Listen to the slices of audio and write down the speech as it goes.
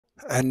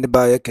Ndị be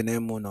anyị ekene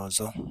m unu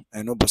ọzọ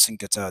n'ụbọchị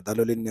nke taa.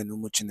 Daalụ nne na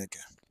ụmụ Chineke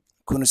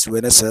ka unu si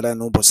wee na-esere anyị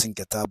n'ụbọchị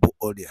nke taa bụ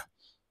Orie.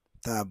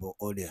 Taa bụ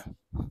Orie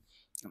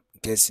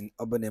nke si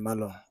ọ bụ na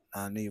ịmalụ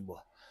n'ala Igbo.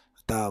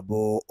 Taa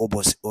bụ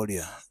ụbọchị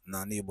Orie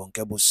n'ala Igbo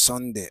nke bụ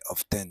Sunday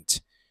of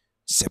 10th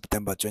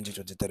September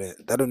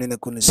 2023. Daalụ niile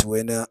ka unu si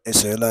wee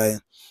na-esere anyị.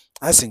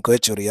 Anyị si nke e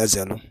chọrọ ya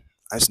zelụ,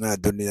 anyị si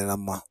na-adụ niile na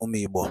mma ụmụ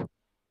Igbo,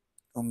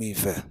 ụmụ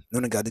Ife na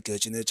unu ga-adị ka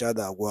echi na-eche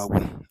ada agwụ agwụ.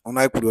 Ọnụ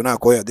anyị kwuru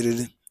na-akọ ya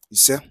dịrịrị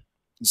ise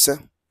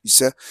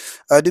ise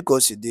dịka o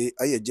si dị.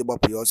 Anyị eji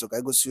gbapụ ya ọsọ ka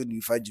anyị gosi unu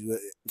ife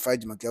anyị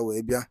ji maka ya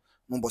wee bịa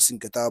n'ụbọchị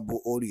nke taa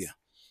bụ Orie.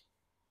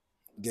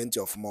 Gee ntị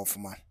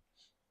ọfụma.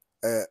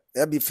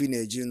 Ya bụ ife ị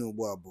na-eji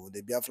n'ugbu a bụ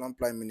the Biafran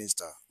Prime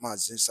Minister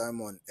Maazị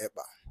Simon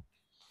Ekpa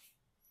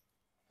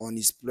on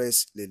his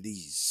press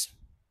release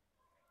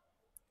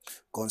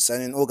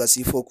concerning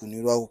ogasị ife okwu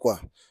n'iru akwụkwọ a,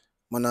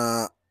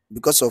 mana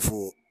because of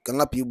ka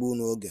nlapụ igbu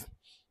n'oge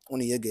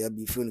unu ihe ya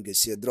bụ ife unu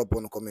ga-esi drop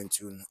on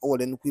comment unu. O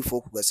nwere nnukwu ife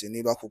okwu gasị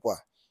n'iru akwụkwọ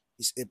a.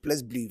 It's a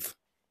place belief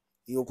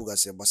ihe okwu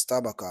gasị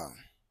gbasara maka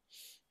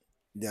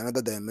the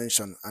another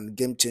dimension and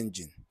game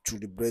changing to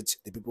liberate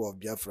the people of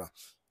Biafra.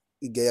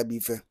 Ige ya bụ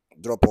ife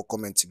drop a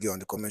comment gị on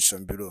the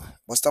comment below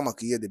gbasara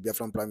maka ihe the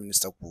Biafran Prime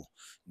Minister kwuru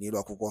n'iru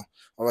akwụkwọ.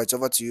 Alright,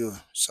 over to you,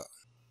 sir.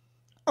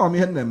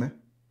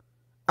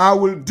 I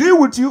will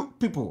deal with you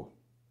people.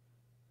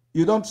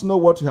 You don't know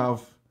what you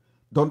have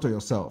done to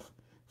yourself.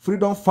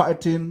 Freedom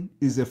fighting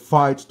is a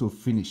fight to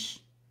finish.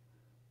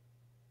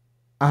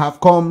 I have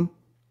come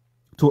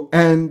to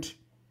end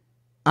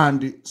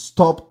and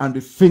stop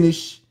and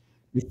finish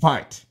the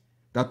fight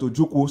that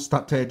Ojukwu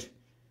started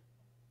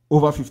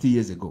over 50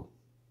 years ago.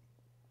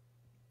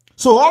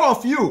 So all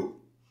of you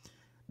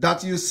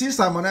that you see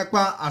Simon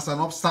Ekpa as an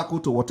obstacle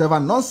to whatever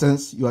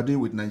nonsense you are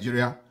doing with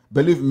Nigeria,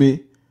 believe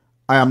me,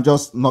 I am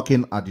just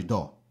knocking at the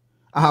door.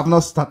 I have not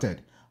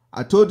started.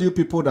 I told you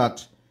people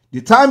that the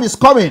time is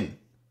coming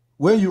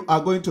when you are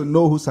going to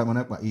know who Simon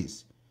Ekpa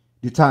is.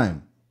 The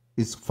time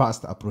is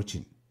fast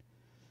approaching.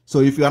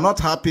 So if you are not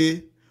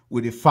happy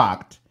with the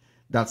fact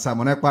that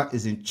Simon Ekpa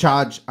is in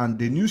charge and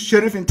the new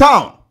sheriff in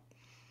town,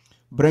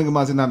 bring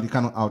Mazi Nnamdi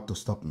Kanu out to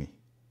stop me.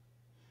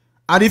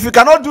 And if you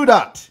cannot do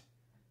that,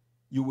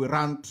 you will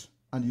rant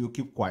and you will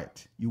keep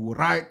quiet. You will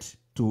write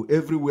to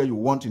everywhere you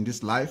want in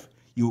this life.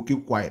 You will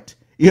keep quiet.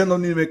 I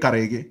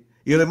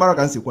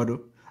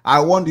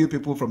warned you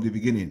people from the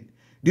beginning.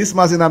 This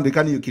Mazi Nnamdi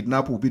Kanu you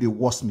kidnap will be the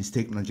worst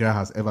mistake Nigeria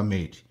has ever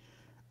made.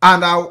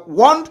 And I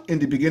warned in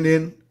the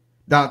beginning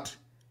that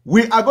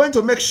we are going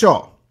to make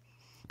sure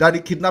that the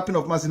kidnapping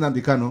of Mazi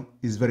Nnamdi Kanu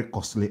is very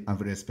costly and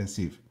very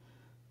expensive.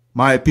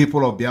 My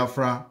people of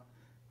Biafra,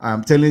 I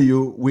am telling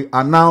you, we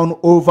are now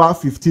over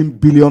 $15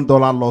 billion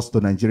loss to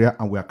Nigeria,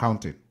 and we are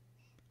counting.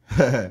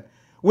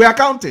 We are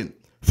counting.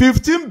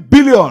 15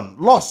 billion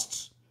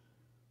lost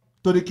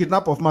to the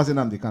kidnap of Mazi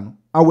Nnamdi Kanu,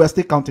 and we are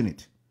still counting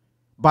it.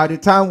 By the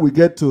time we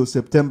get to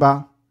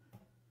September,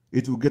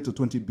 it will get to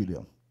 20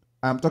 billion.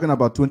 I am talking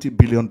about $20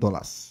 billion.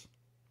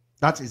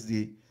 That is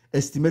the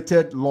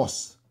estimated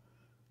loss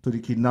to the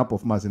kidnap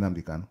of Mazi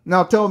Nnamdi Kanu.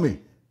 Now tell me,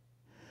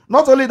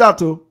 not only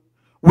that,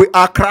 we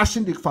are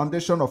crashing the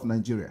foundation of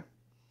Nigeria.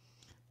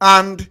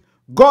 And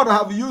God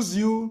have used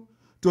you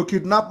to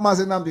kidnap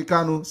Mazi Nnamdi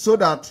Kanu so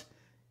that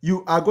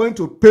you are going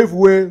to pave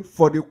way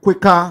for the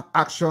quicker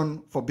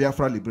action for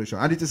Biafra liberation.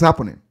 And it is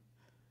happening.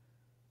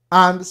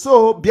 And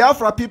so,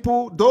 Biafra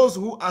people, those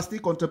who are still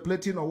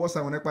contemplating on what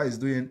Simon Ekpa is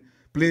doing,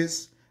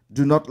 please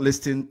do not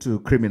listen to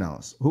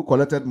criminals who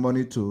collected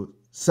money to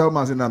sell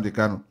Mazi Nnamdi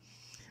Kanu.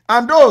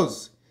 And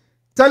those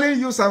telling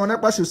you Simon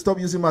Ekpa should stop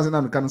using Mazi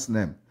Nnamdi Kanu's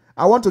name,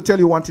 I want to tell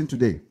you one thing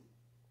today.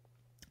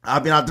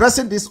 I've been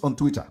addressing this on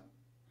Twitter.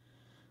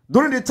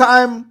 During the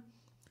time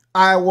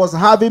I was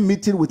having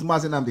meeting with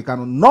Mazi Nnamdi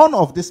Kanu, none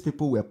of these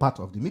people were part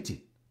of the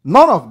meeting.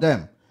 None of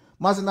them.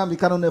 Mazi Nnamdi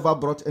Kanu never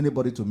brought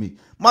anybody to me.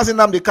 Mazi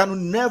Nnamdi Kanu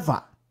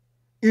never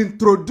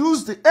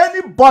introduced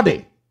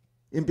anybody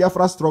in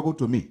Biafra's struggle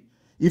to me.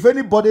 If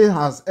anybody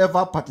has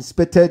ever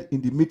participated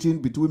in the meeting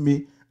between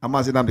me and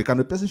Mazi Nnamdi Kanu,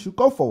 the person should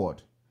come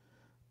forward.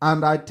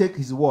 And I take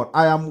his word.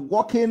 I am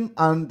working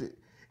and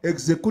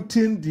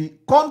executing the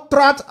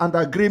contract and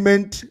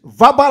agreement,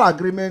 verbal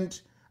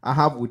agreement I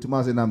have with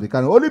Mazi Nnamdi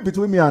Kanu. Only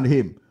between me and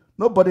him.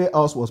 Nobody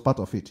else was part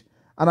of it.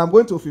 And I'm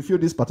going to fulfill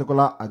this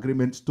particular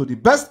agreement to the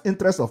best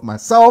interest of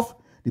myself,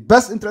 the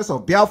best interest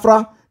of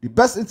Biafra, the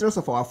best interest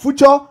of our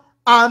future,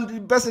 and the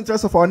best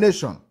interest of our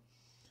nation.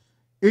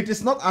 It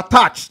is not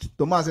attached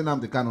to Mazi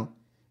Nnamdi Kanu.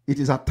 It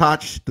is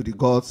attached to the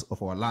gods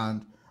of our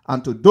land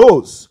and to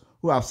those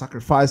who have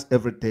sacrificed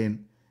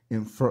everything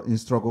in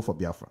struggle for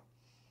Biafra.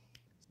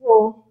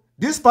 So,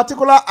 this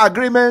particular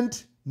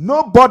agreement,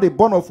 nobody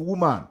born of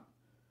woman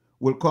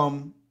will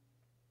come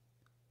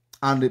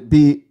and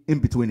be in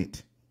between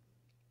it.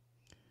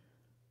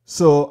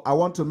 So I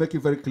want to make it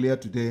very clear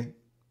today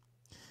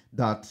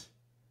that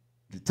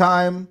the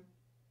time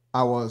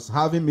I was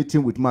having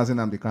meeting with Mazi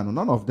Nnamdi Kanu,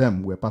 none of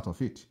them were part of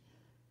it.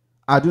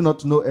 I do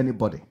not know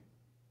anybody.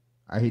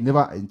 He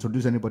never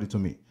introduced anybody to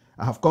me.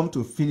 I have come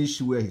to finish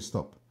where he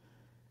stopped.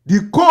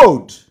 The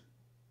code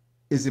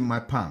is in my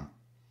palm.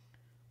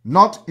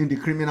 Not in the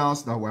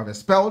criminals that we have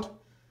expelled,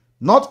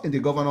 not in the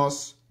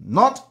governors,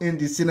 not in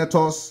the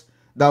senators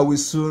that will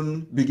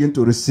soon begin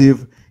to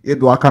receive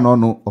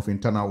Eduakanono of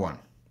internal one.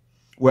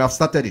 We have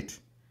started it.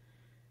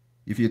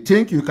 If you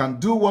think you can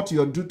do what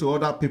you do to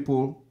other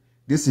people,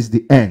 this is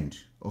the end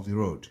of the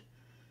road.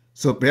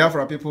 So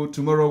Biafra people,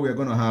 tomorrow we are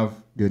going to have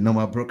the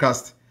normal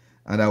broadcast,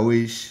 and I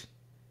wish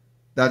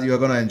that you are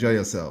going to enjoy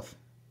yourself.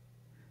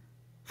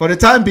 For the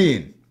time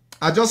being,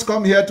 I just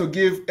come here to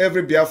give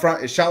every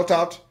Biafra a shout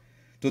out,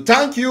 to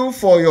thank you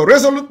for your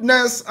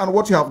resoluteness and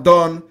what you have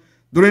done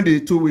during the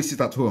 2 weeks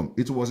sit at home.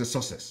 It was a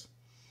success.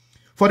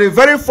 For the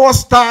very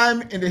first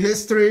time in the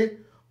history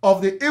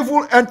of the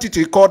evil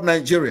entity called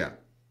Nigeria,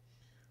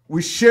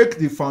 we shake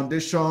the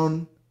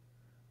foundation,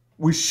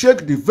 we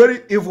shake the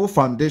very evil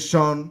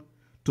foundation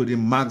to the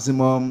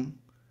maximum,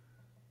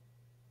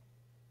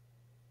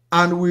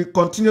 and we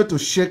continue to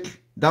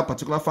shake that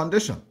particular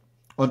foundation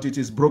until it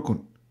is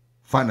broken,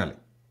 finally.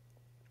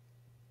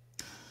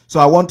 So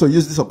I want to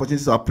use this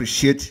opportunity to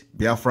appreciate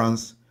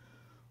Biafrans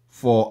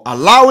for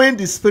allowing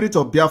the spirit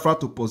of Biafra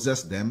to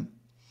possess them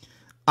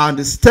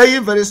and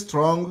staying very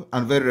strong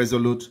and very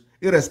resolute,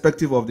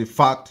 irrespective of the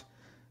fact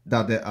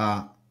that they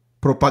are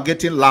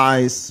propagating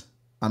lies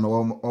and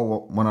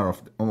all manner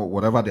of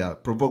whatever they are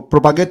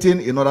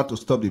propagating in order to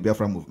stop the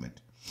Biafra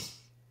movement.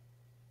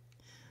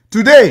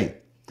 Today,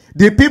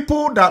 the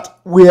people that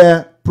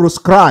were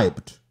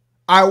proscribed,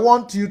 I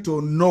want you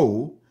to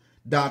know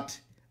that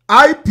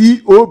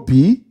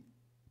IPOB,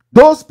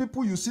 those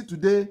people you see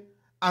today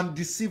and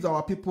deceived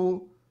our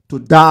people to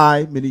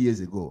die many years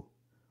ago,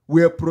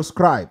 were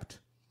proscribed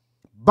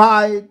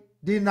by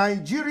the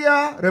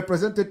Nigeria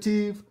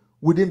representative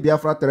within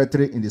Biafra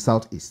territory in the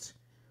southeast,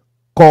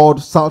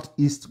 called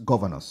Southeast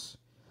Governors,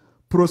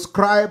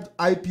 proscribed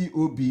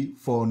IPOB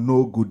for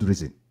no good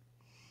reason.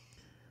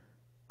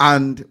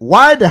 And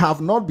why they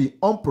have not been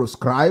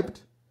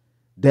unproscribed,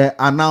 they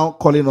are now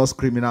calling us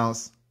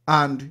criminals.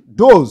 And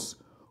those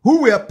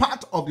who were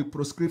part of the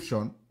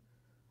proscription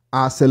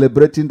are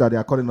celebrating that they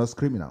are calling us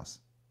criminals,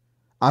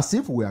 as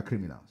if we are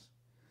criminals.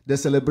 They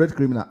celebrate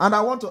criminal. And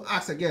I want to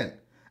ask again,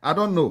 I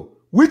don't know,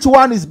 which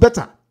one is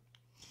better?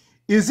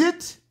 Is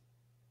it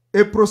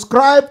a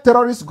proscribed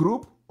terrorist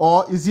group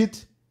or is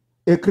it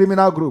a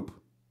criminal group?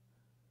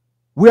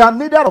 We are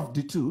neither of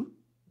the two.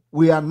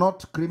 We are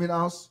not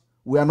criminals.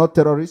 We are not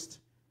terrorists.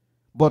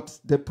 But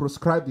they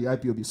proscribe the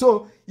IPOB.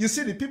 So you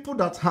see, the people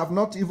that have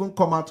not even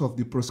come out of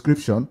the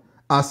proscription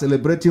are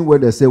celebrating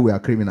when they say we are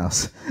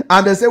criminals.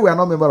 And they say we are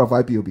not members of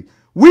IPOB.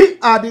 We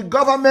are the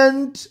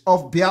government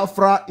of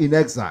Biafra in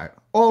exile.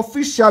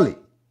 Officially.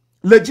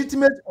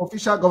 Legitimate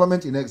official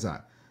government in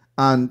exile.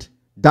 And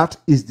that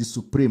is the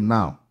supreme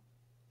now.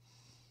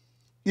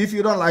 If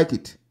you don't like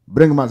it,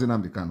 bring Mazi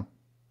Nnamdi Kanu.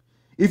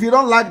 If you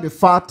don't like the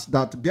fact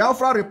that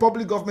Biafra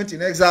Republic government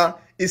in exile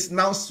is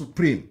now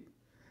supreme,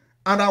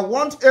 and I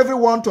want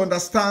everyone to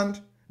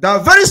understand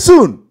that very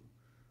soon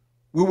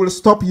we will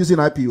stop using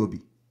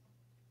IPOB.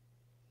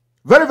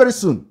 Very, very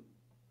soon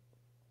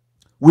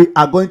we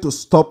are going to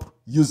stop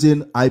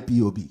using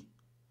IPOB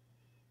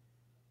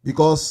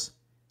because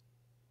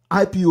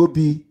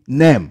IPOB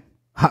name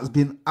has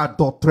been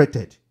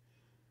adulterated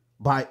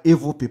by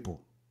evil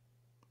people.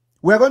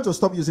 We are going to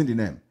stop using the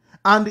name.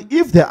 And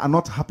if they are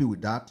not happy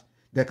with that,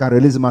 they can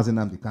release Mazi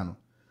Nnamdi Kanu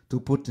to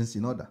put things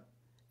in order.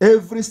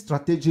 Every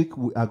strategic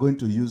we are going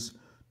to use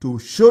to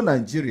show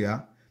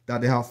Nigeria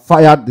that they have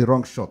fired the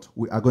wrong shot,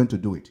 we are going to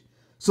do it.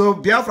 So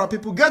Biafra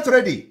people, get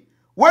ready.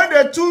 When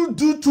they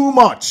do too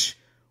much,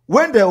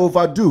 when they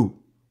overdo,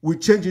 we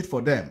change it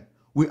for them.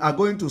 We are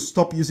going to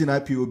stop using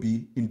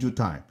IPOB in due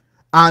time.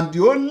 And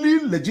the only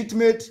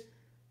legitimate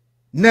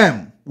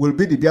name will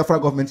be the Biafra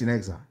government in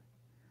exile.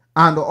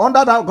 And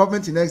under that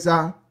government in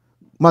exile,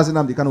 Mazi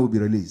Nnamdi Kanu will be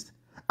released.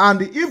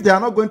 And if they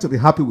are not going to be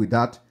happy with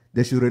that,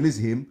 they should release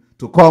him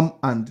to come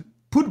and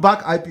put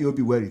back IPOB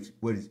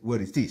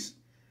where it is.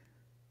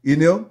 You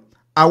know,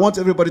 I want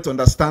everybody to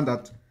understand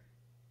that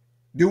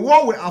the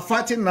war we are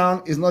fighting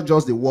now is not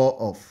just the war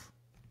of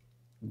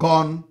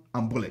gun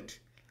and bullet.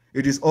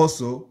 It is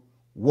also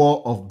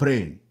war of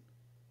brain,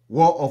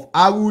 war of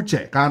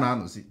awuche,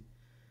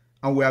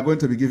 and we are going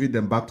to be giving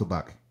them back to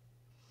back.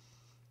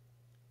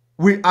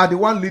 We are the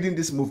one leading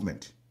this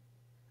movement,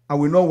 and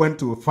we know when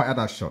to fire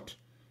that shot.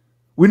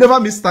 We never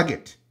miss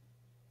target.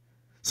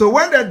 So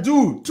when they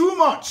do too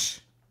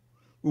much,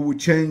 we will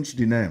change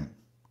the name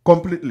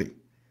completely.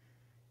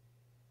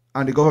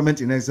 And the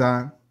government in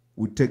exile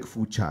will take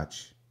full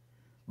charge.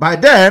 By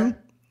then,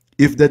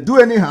 if they do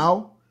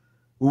anyhow,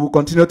 we will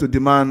continue to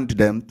demand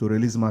them to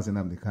release Mazi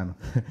Nnamdi Kanu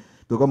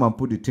to come and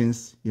put the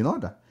things in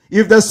order.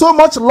 If there's so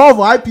much love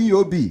for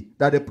IPOB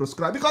that they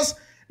proscribe, because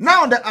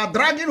now they are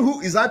dragging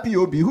who is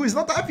IPOB, who is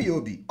not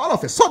IPOB. All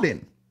of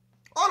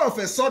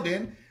a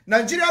sudden,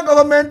 Nigerian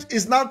government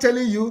is now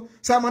telling you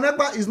Simon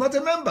Ekpa is not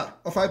a member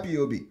of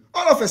IPOB.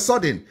 All of a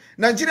sudden,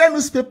 Nigerian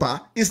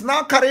newspaper is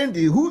now carrying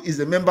the who is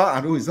a member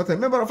and who is not a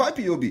member of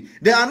IPOB.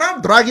 They are now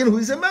dragging who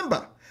is a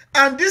member.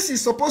 And this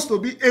is supposed to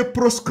be a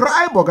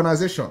proscribed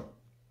organization,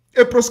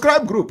 a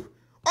proscribed group.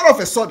 All of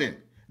a sudden,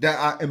 they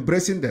are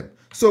embracing them.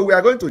 So we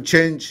are going to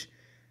change,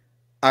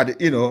 and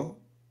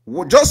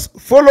just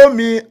follow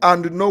me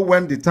and know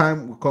when the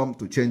time will come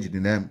to change the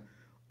name,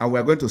 and we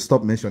are going to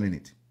stop mentioning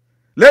it.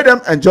 Let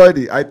them enjoy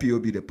the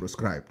IPOB they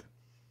prescribed.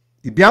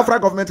 The Biafra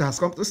government has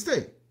come to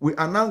stay. We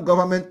are now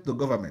government to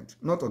government,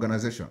 not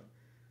organization.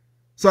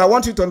 So I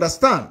want you to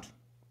understand,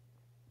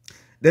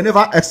 they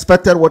never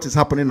expected what is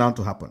happening now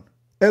to happen.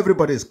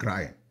 Everybody is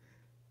crying.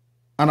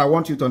 And I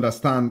want you to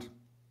understand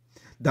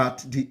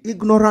that the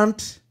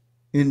ignorant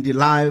in the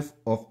life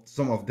of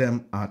some of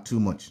them are too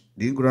much.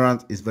 The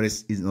ignorant is very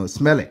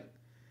smelly.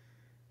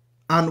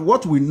 And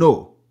what we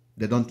know,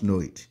 they don't know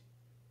it.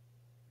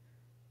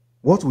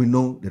 What we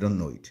know, they don't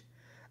know it.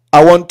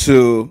 I want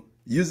to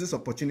use this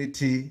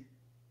opportunity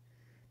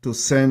to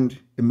send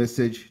a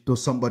message to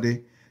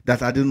somebody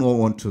that I didn't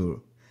want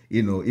to,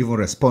 even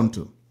respond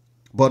to.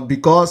 But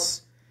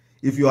because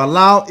if you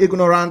allow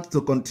ignorance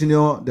to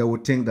continue, they will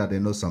think that they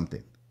know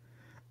something.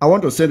 I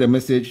want to send a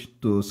message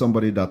to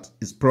somebody that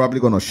is probably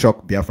going to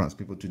shock Biafrans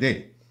people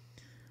today.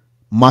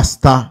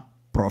 Master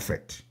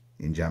Prophet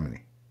in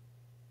Germany.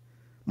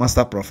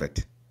 Master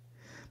Prophet.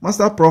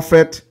 Master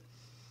Prophet,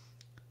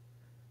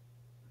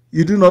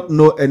 you do not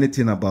know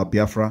anything about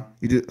Biafra.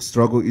 You do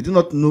struggle. You do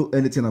not know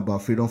anything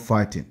about freedom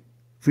fighting.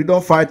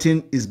 Freedom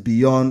fighting is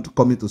beyond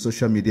coming to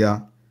social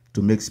media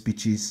to make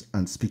speeches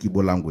and speak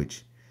Igbo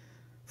language.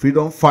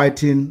 Freedom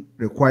fighting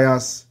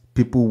requires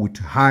people with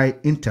high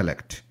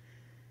intellect,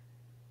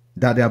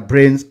 that their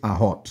brains are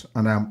hot,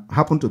 and I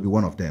happen to be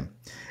one of them.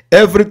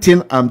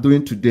 Everything I'm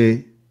doing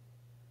today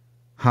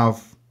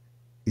have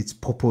its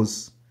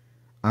purpose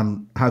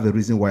and have a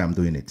reason why I'm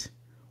doing it.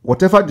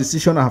 Whatever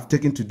decision I have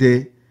taken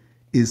today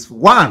is,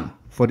 one,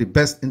 for the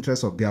best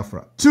interest of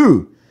Biafra.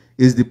 Two,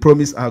 is the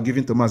promise I have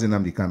given to Mazi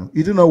Nnamdi Kanu.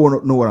 You do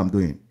not know what I'm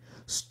doing.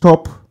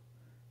 Stop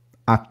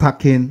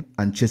attacking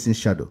and chasing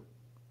shadow.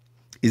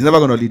 It's never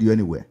going to lead you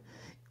anywhere.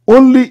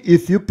 Only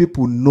if you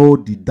people know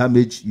the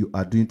damage you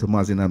are doing to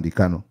Mazi Nnamdi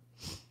Kanu,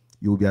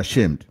 you will be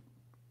ashamed.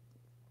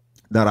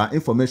 There are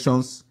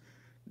informations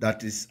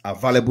that is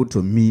available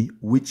to me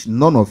which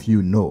none of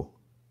you know.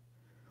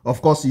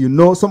 Of course, you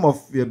know some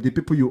of the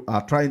people you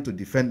are trying to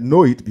defend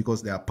know it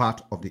because they are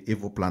part of the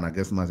evil plan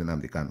against Mazi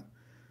Nnamdi Kanu.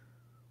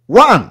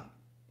 One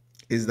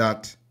is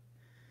that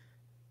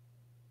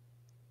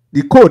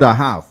the code I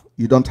have,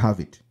 you don't have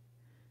it.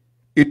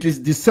 It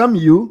is the same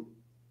you,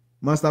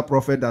 Master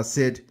Prophet, that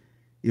said,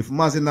 if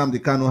Mazi Nnamdi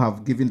Kanu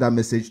have given that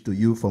message to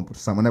you from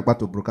Simon Ekpa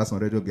to broadcast on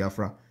Radio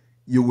Biafra,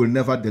 you will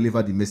never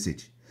deliver the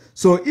message.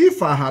 So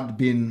if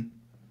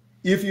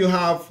you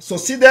have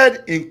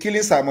succeeded in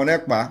killing Simon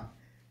Ekpa,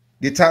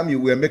 the time you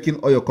were making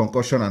all your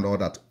concussion and all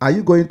that, are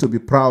you going to be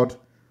proud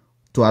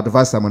to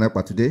advise Simon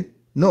Ekpa today?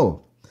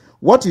 No.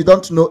 What you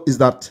don't know is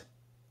that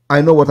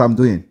I know what I'm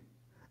doing.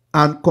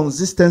 And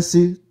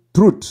consistency,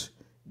 truth,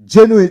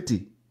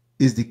 genuinity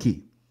is the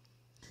key.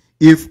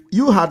 If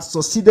you had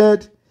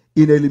succeeded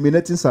in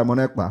eliminating Simon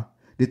Ekpa,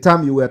 the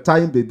time you were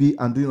tying baby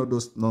and doing all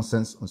those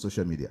nonsense on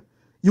social media,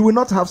 you will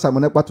not have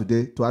Simon Ekpa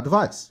today to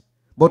advise.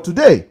 But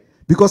today,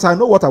 because I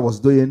know what I was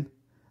doing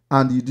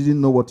and you didn't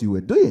know what you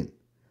were doing,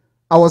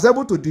 I was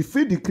able to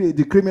defeat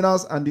the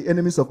criminals and the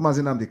enemies of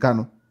Mazi Nnamdi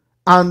Kanu,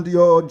 and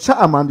your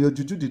charm and your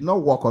juju did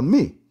not work on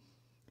me.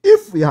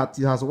 If it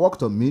has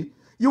worked on me,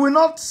 you will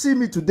not see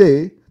me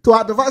today to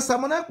advise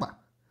Simon Ekpa.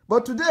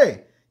 But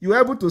today, you were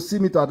able to see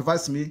me to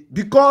advise me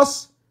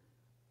because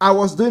I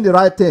was doing the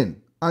right thing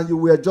and you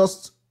were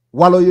just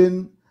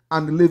wallowing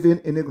and living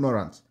in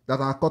ignorance that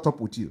I caught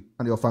up with you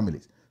and your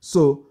families.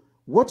 So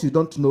what you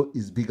don't know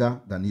is bigger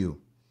than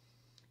you.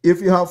 If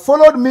you have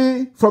followed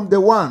me from day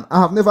one, I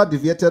have never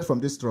deviated from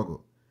this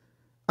struggle.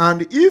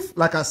 And if,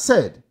 like I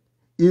said,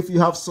 if you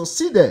have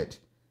succeeded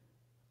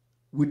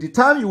with the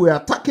time you were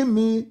attacking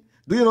me,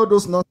 doing all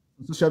those nonsense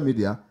on social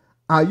media,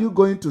 are you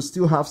going to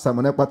still have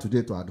Simon Ekpa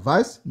today to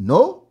advise?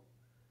 No.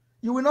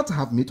 You will not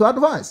have me to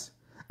advise.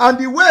 And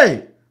the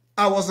way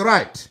I was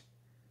right,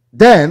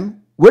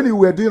 then when you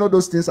were doing all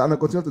those things and I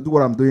continue to do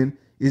what I'm doing,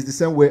 is the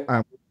same way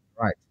I'm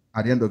right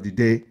at the end of the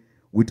day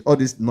with all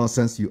this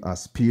nonsense you are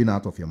spewing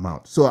out of your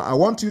mouth. So I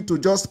want you to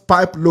just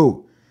pipe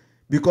low,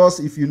 because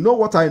if you know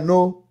what I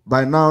know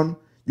by now,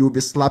 you will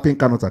be slapping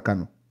Kanu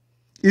Takanu.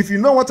 If you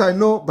know what I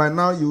know by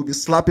now, you will be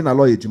slapping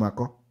Aloy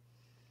Ejimako.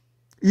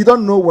 You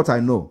don't know what I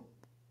know.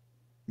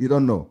 You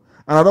don't know.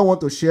 And I don't want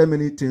to share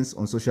many things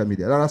on social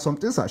media. There are some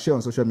things I share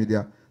on social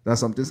media. There are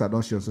some things I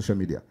don't share on social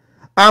media.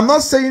 I'm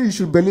not saying you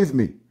should believe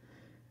me.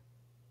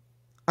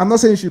 I'm not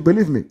saying you should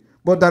believe me.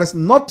 But there is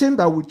nothing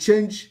that will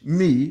change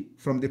me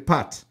from the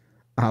path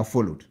I have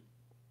followed.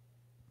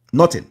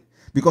 Nothing.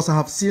 Because I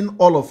have seen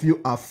all of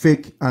you are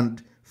fake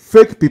and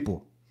fake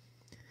people.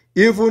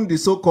 Even the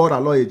so-called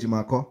Aloy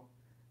Ejimako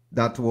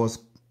that was,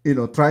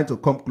 trying to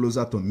come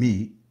closer to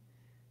me,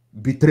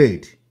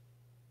 betrayed,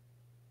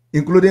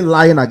 including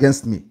lying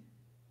against me.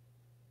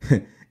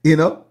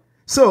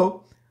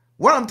 So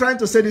what I'm trying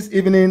to say this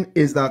evening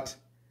is that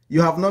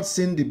you have not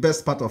seen the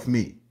best part of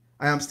me.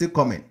 I am still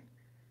coming.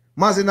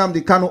 Mazi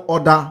Nnamdi Kanu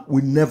order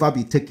will never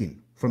be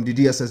taken from the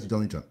DSS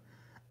junction.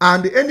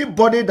 And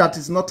anybody that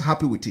is not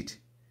happy with it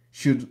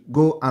should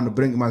go and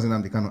bring Mazi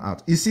Nnamdi Kanu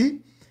out. You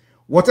see,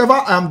 whatever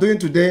I am doing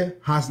today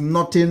has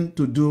nothing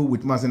to do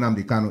with Mazi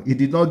Nnamdi Kanu. He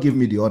did not give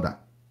me the order.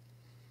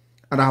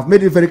 And I have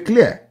made it very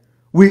clear.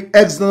 We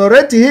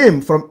exonerate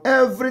him from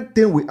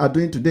everything we are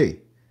doing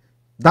today.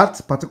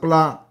 That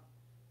particular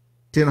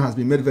thing has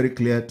been made very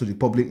clear to the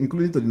public,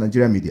 including to the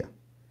Nigerian media.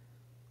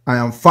 I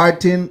am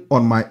fighting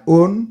on my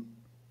own,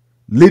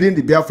 leading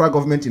the Biafra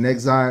government in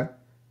exile,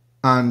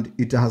 and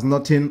it has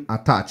nothing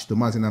attached to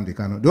Mazi Nnamdi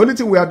Kanu. The only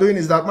thing we are doing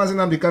is that Mazi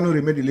Nnamdi Kanu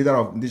remained the leader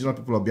of indigenous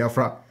people of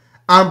Biafra,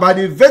 and by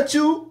the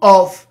virtue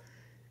of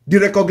the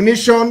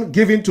recognition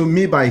given to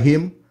me by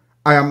him,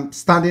 I am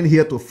standing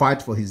here to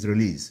fight for his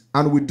release.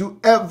 And we do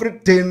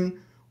everything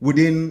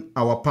within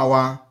our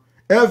power,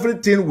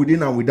 everything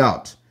within and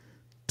without,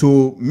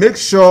 to make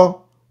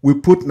sure we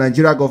put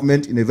Nigeria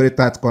government in a very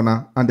tight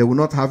corner, and they will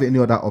not have any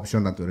other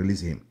option than to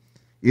release him,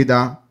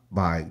 either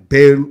by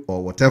bail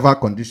or whatever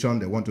condition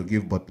they want to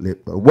give, but they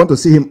want to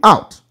see him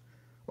out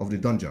of the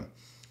dungeon.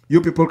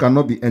 You people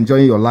cannot be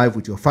enjoying your life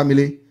with your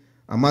family,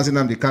 and Mazi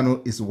Nnamdi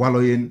Kanu is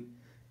wallowing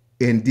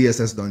in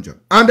DSS dungeon.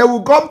 And they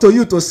will come to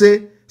you to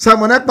say,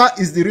 Simon Ekpa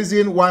is the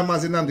reason why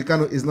Mazi Nnamdi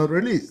Kanu is not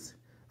released.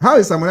 How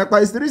is Simon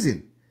Ekpa is the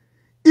reason?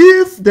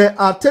 If they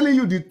are telling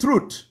you the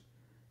truth,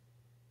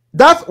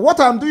 that what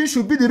I'm doing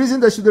should be the reason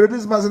they should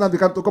release Mazi Nnamdi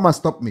Kanu to come and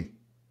stop me.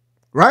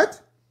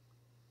 Right?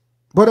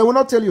 But they will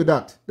not tell you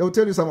that. They will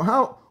tell you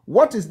somehow,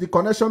 what is the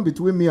connection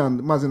between me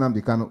and Mazi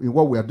Nnamdi Kanu in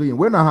what we are doing?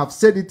 When I have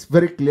said it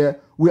very clear,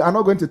 we are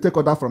not going to take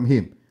order from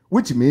him,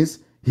 which means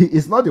he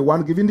is not the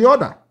one giving the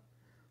order.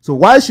 So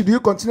why should you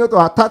continue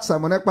to attach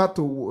Simon Ekpa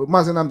to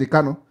Mazi Nnamdi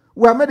Kanu?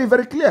 We have made it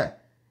very clear.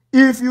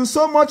 If you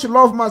so much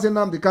love Mazi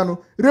Nnamdi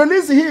Kanu,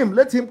 release him.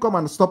 Let him come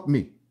and stop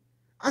me.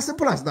 As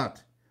simple as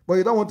that. But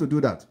you don't want to do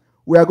that.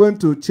 We are going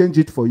to change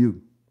it for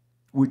you.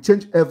 We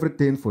change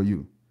everything for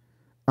you.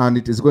 And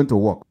it is going to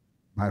work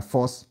by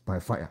force, by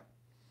fire.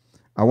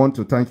 I want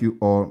to thank you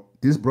all.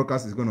 This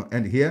broadcast is going to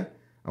end here.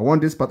 I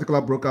want this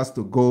particular broadcast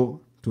to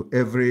go to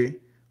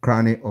every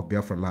cranny of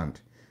Biafra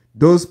land.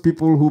 Those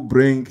people who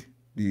bring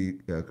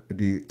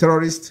the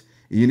terrorists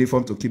in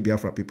uniform to keep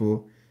Biafra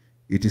people,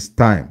 it is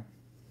time.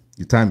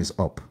 The time is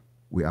up.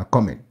 We are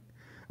coming.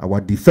 Our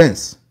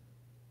defense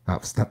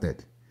have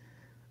started.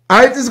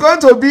 And it is going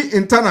to be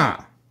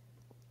internal.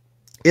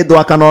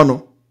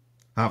 Edwakanono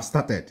have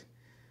started.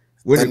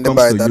 When it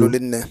comes to you.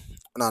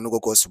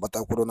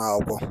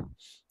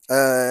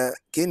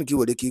 Ken ki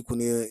wode ki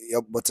kunu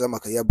ya botara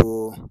maka ya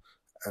bụ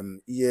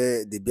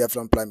the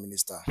Biafran Prime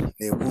Minister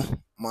na-ekwu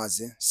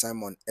Maazị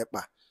Simon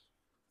Ekpa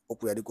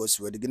okwu ya dịka o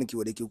si wede gịnị ka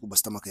wode ki kwu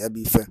gbasara maka ya bụ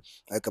ife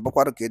ka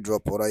bakwara ka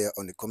drop ora ya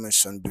on the comment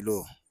section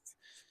below.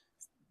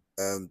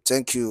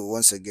 Thank you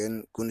once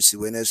again kunu si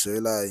wene so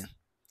ila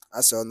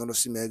asa onoro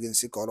si megen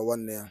si ka ọrụ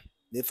nwanne ya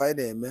na ife anyị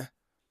na-eme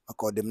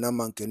maka ọdịmna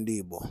mma nke ndị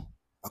Igbo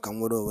maka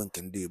nwere onwe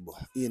nke ndị Igbo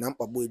iyi na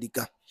mkpagbu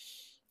edika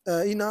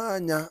in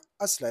Anya,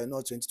 as like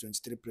not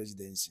 2023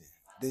 presidency,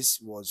 this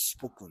was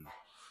spoken.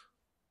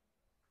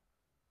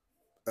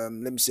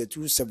 Let me say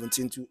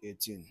 2017 to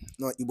 18,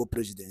 not Igbo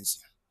presidency.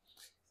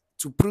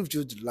 To prove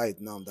you the light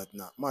now that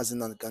now Mazi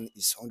Nnamdi Kanu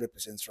is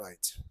 100%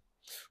 right.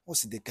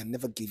 Also, they can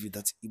never give you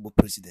that Igbo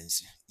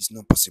presidency. It's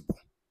not possible.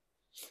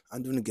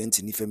 And when again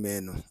to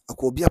Nifemeno,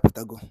 Akobia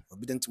Patago,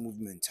 obedient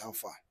movement, how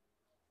far?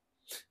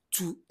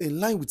 To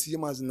align with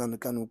Mazi Nnamdi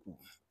Kanu,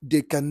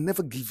 they can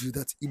never give you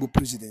that Igbo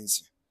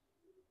presidency.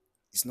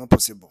 It's not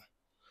possible.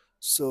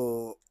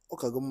 So,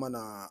 okagoma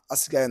na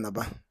asiga na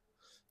ba.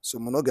 So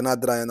monoge na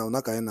dra na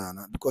unaka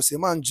na because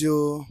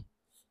imanjo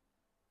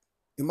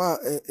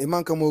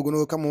iman kama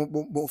ogono kama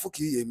bo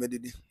fuki ye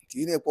medidi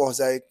ki na ekwo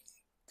hozai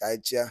ka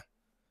ichia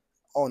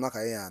o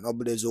naka ya na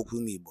obodo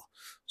ezokwu Igbo.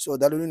 So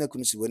dalulu ne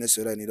kunu si wene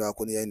sora ni do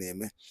akoni ya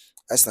na-eme.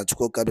 Asina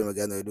chukwu ka be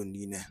maga na edo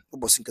niile.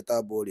 Ubosi nketa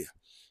aboria.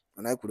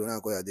 Mana ikwuru na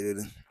akọ ya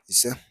diriri.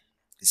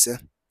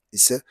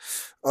 Ise.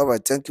 All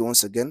right, thank you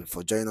once again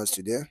for joining us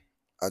today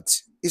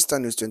at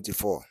Eastern News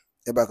 24.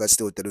 Ebe aka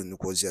site otere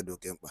nnukwu ozi ya dị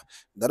oke mkpa.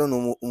 Daalụ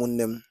na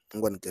ụmụnne m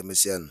ngwa nke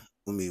mesịa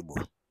ụmụ Igbo.